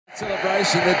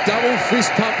Celebration, the double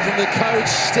fist pump from the coach,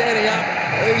 standing up.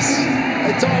 He's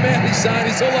a timeout, he's saying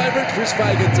he's all over it, Chris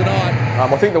Fagan tonight.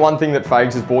 I think the one thing that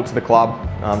Fags has brought to the club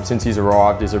since he's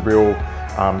arrived is a real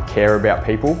care about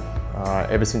people.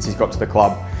 Ever since he's got to the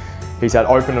club, he's had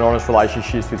open and honest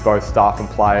relationships with both staff and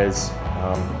players.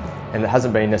 And it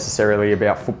hasn't been necessarily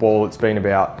about football, it's been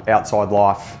about outside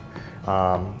life,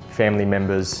 family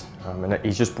members. And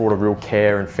he's just brought a real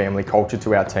care and family culture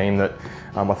to our team that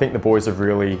I think the boys have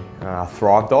really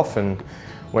thrived off. And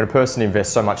when a person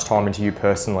invests so much time into you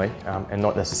personally and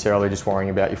not necessarily just worrying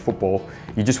about your football,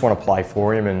 you just want to play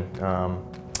for him. And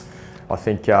I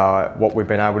think what we've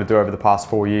been able to do over the past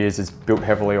 4 years is built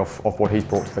heavily off what he's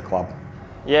brought to the club.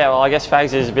 Yeah, well, I guess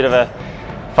Fags is a bit of a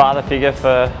father figure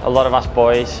for a lot of us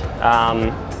boys.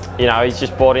 You know, he's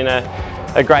just brought in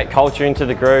a great culture into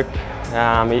the group.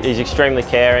 He's extremely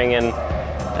caring, and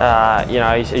you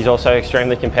know, he's also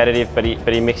extremely competitive, but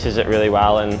he mixes it really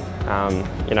well, and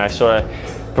you know, sort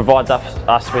of provides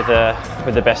us with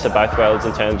the best of both worlds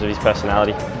in terms of his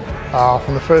personality.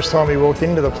 From the first time he walked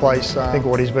into the place, I think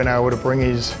what he's been able to bring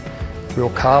is real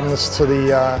calmness to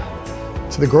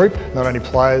the group, not only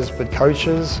players but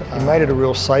coaches. He made it a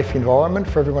real safe environment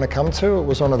for everyone to come to. It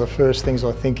was one of the first things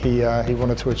I think he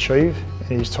wanted to achieve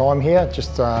in his time here.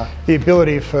 Just the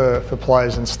ability for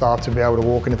players and staff to be able to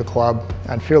walk into the club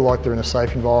and feel like they're in a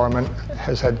safe environment.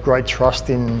 Has had great trust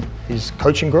in his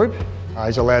coaching group.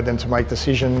 He's allowed them to make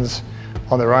decisions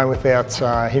on their own without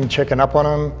him checking up on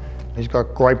them. He's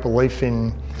got great belief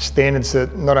in standards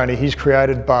that not only he's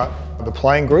created but the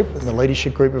playing group and the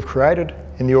leadership group have created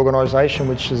in the organisation,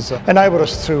 which has enabled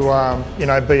us to you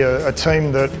know, be a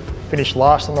team that finished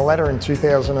last on the ladder in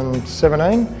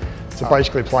 2017 to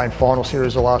basically playing final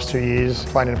series the last 2 years,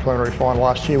 playing in a preliminary final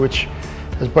last year, which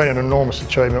has been an enormous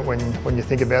achievement when you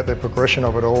think about the progression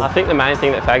of it all. I think the main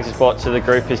thing that Fags has brought to the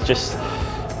group is just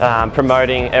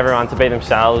promoting everyone to be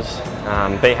themselves,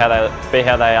 be how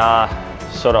they are,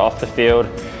 sort of off the field.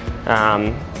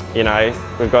 You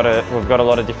know, we've got a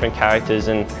lot of different characters,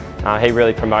 and he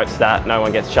really promotes that. No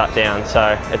one gets shut down,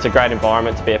 so it's a great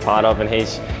environment to be a part of, and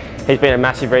he's been a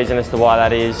massive reason as to why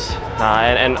that is.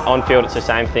 And on field it's the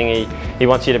same thing. He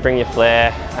wants you to bring your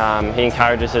flair. He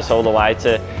encourages us all the way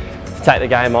to take the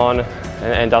game on,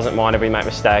 and doesn't mind if we make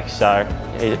mistakes. So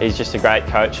he's just a great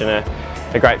coach and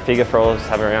a great figure for all of us to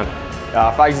have around.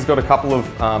 Fags has got a couple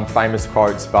of famous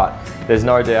quotes, but there's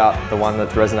no doubt the one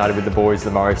that's resonated with the boys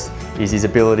the most is his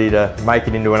ability to make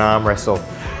it into an arm wrestle.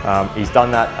 He's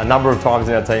done that a number of times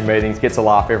in our team meetings, gets a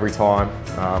laugh every time,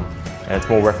 and it's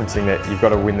more referencing that you've got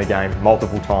to win the game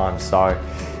multiple times. So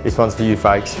this one's for you,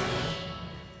 Fags.